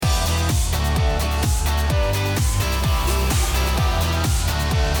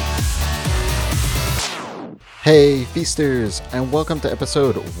Hey feasters, and welcome to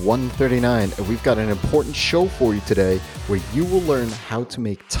episode 139. And we've got an important show for you today where you will learn how to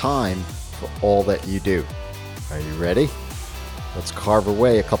make time for all that you do. Are you ready? Let's carve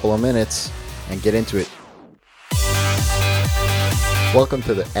away a couple of minutes and get into it. Welcome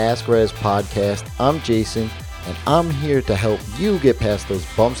to the Ask Rez podcast. I'm Jason, and I'm here to help you get past those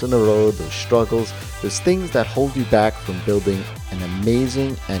bumps in the road, those struggles, those things that hold you back from building an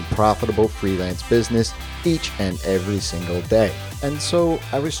amazing and profitable freelance business each and every single day. And so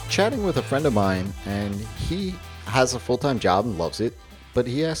I was chatting with a friend of mine, and he has a full-time job and loves it, but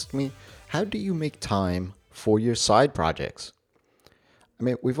he asked me, how do you make time for your side projects? I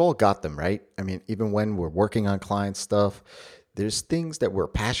mean, we've all got them, right? I mean, even when we're working on client stuff, there's things that we're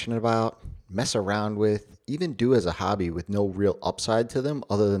passionate about, mess around with, even do as a hobby with no real upside to them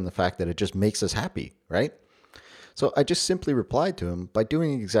other than the fact that it just makes us happy, right? So I just simply replied to him by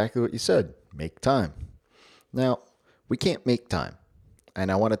doing exactly what you said, make time. Now, we can't make time.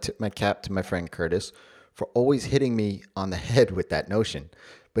 And I want to tip my cap to my friend Curtis for always hitting me on the head with that notion.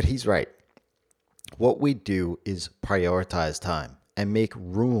 But he's right. What we do is prioritize time and make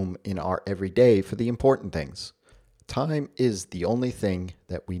room in our everyday for the important things. Time is the only thing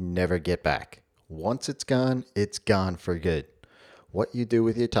that we never get back. Once it's gone for good. What you do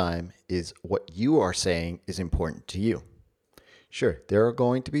with your time is what you are saying is important to you. Sure, there are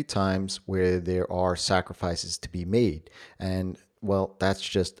going to be times where there are sacrifices to be made, and well, that's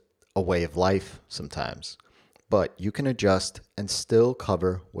just a way of life sometimes. But you can adjust and still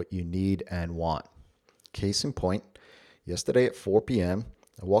cover what you need and want. Case in point, yesterday at 4 p.m.,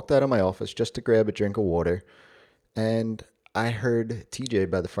 I walked out of my office just to grab a drink of water, and I heard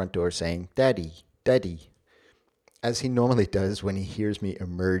TJ by the front door saying, "Daddy, Daddy," as he normally does when he hears me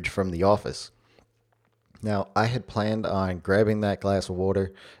emerge from the office. Now, I had planned on grabbing that glass of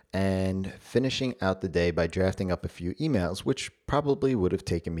water and finishing out the day by drafting up a few emails, which probably would have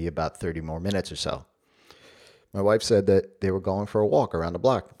taken me about 30 more minutes or so. My wife said that they were going for a walk around the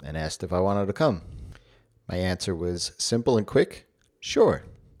block and asked if I wanted to come. My answer was simple and quick, sure.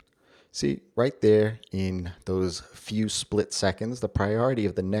 See, right there in those few split seconds, the priority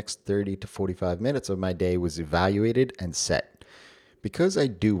of the next 30 to 45 minutes of my day was evaluated and set. Because I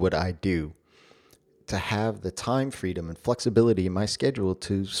do what I do, to have the time freedom and flexibility in my schedule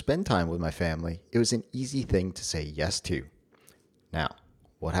to spend time with my family, it was an easy thing to say yes to. Now,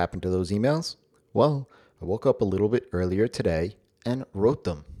 what happened to those emails? Well, I woke up a little bit earlier today and wrote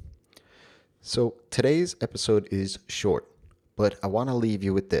them. So today's episode is short, but I want to leave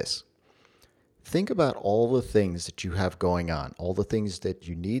you with this. Think about all the things that you have going on, all the things that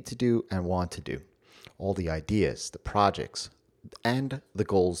you need to do and want to do, all the ideas, the projects, and the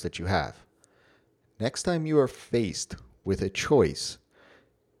goals that you have. Next time you are faced with a choice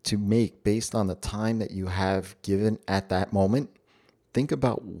to make based on the time that you have given at that moment, think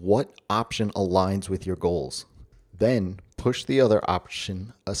about what option aligns with your goals. Then push the other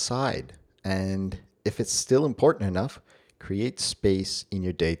option aside. And if it's still important enough, create space in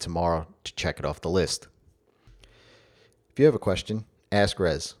your day tomorrow to check it off the list. If you have a question, ask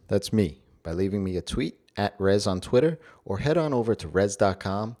Rez. That's me, by leaving me a tweet at Rez on Twitter, or head on over to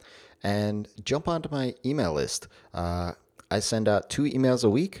rez.com and jump onto my email list. I send out 2 emails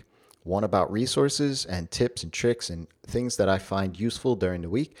a week, one about resources and tips and tricks and things that I find useful during the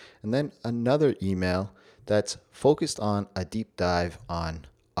week, and then another email that's focused on a deep dive on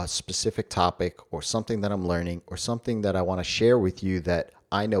a specific topic or something that I'm learning or something that I want to share with you that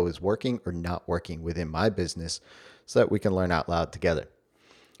I know is working or not working within my business so that we can learn out loud together.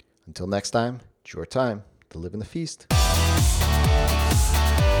 Until next time, it's your time to live in the feast.